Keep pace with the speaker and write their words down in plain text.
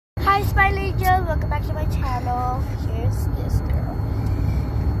guys, Spy Ninja, welcome back to my channel. Here's this girl.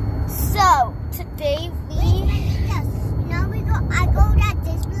 So today I go to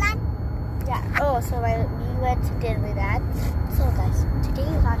Disneyland. Yeah. Oh, so we went to Disneyland. So guys, today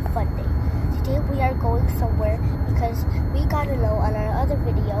is not a fun day. Today we are going somewhere because we got a note on our other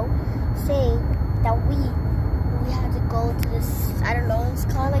video saying that we had to go to this. I don't know. It's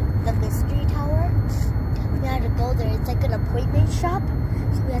called like the Mystery Tower. We had to go there. It's like an appointment shop.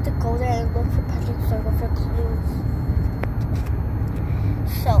 So we had to go there and look for Patrick Circle for clues.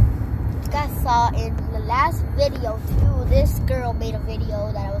 So, you guys saw in the last video too, this girl made a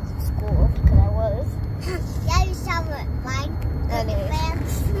video that I was in school because I was. Yeah, you saw mine. Anyways.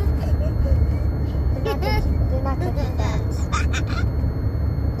 Fans. They're not cookie fans.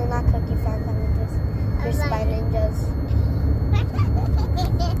 They're not cookie fans. I mean, they're Spy Ninjas.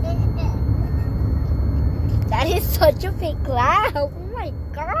 That is such a fake laugh. Oh my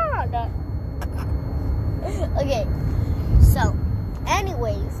god. Okay, so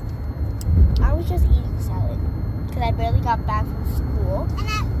anyways, I was just eating salad because I barely got back from school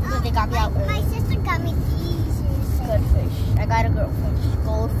because they got me out early. My sister got me these. Good fish. I got a girlfish.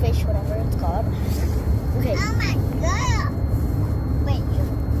 Goldfish, whatever it's called. Okay. Oh my god. Wait, you.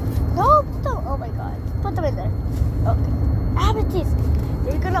 No, don't. Oh my god. Put them in there. Okay. Amethyst.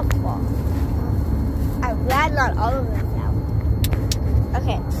 They're gonna fall. I'm glad not all of them now.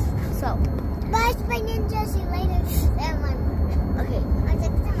 Okay, so. Bye, Spy Ninja. See you later. Okay.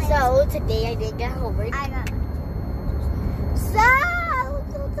 So today I didn't get homework. I got. So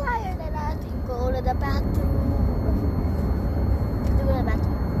I'm so tired and I have to go to the bathroom. To go to the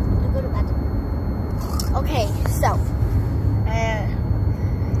bathroom. To go to the bathroom. Okay, so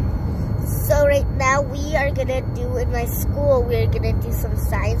right now we are gonna do in my school. We're gonna do some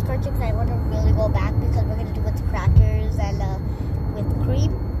science projects. I want to really go back because we're gonna do with crackers and with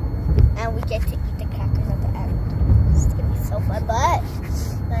cream, and we get to eat the crackers at the end. It's gonna be so fun, but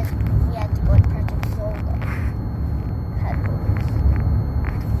we have to go to project solo.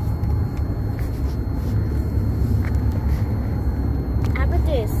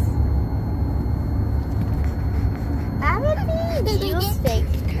 Amethyst. Amethyst. You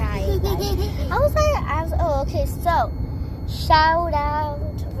fake crying. Oh, okay, so shout out.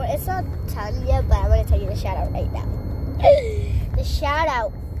 Well, it's not telling you, but I'm going to tell you the shout out right now. The shout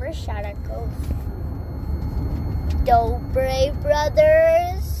out, first shout out goes Dobre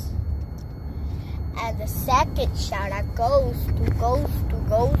Brothers. And the second shout out goes to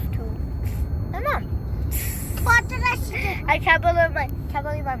my mom. What did I say? I can't believe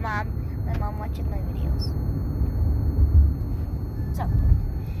my mom watching my videos. So,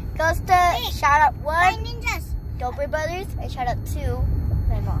 goes to shout out one, Ninjas. Dobre Brothers, and shout out two,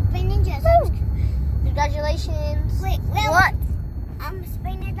 my mom. Spy Ninjas. Woo! Congratulations. Wait, what?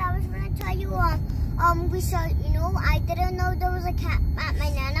 Spy Ninja, I was gonna tell you, we saw, I didn't know there was a cat at my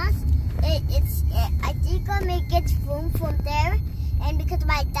nana's. I think it gets food from there, and because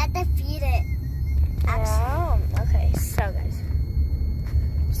my dad feed it. Oh, okay. So, guys,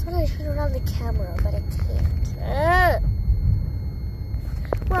 I just want to turn around the camera, but I can't.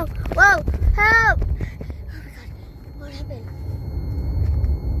 Whoa, help! Oh my god, what happened?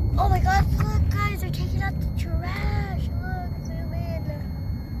 Oh my god, look, guys, they're taking out the trash. Look, zoom in.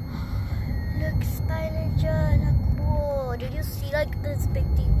 Look, Spy Ninja, that's cool. Did you see, like, this big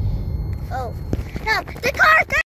thing? Oh, no, the car!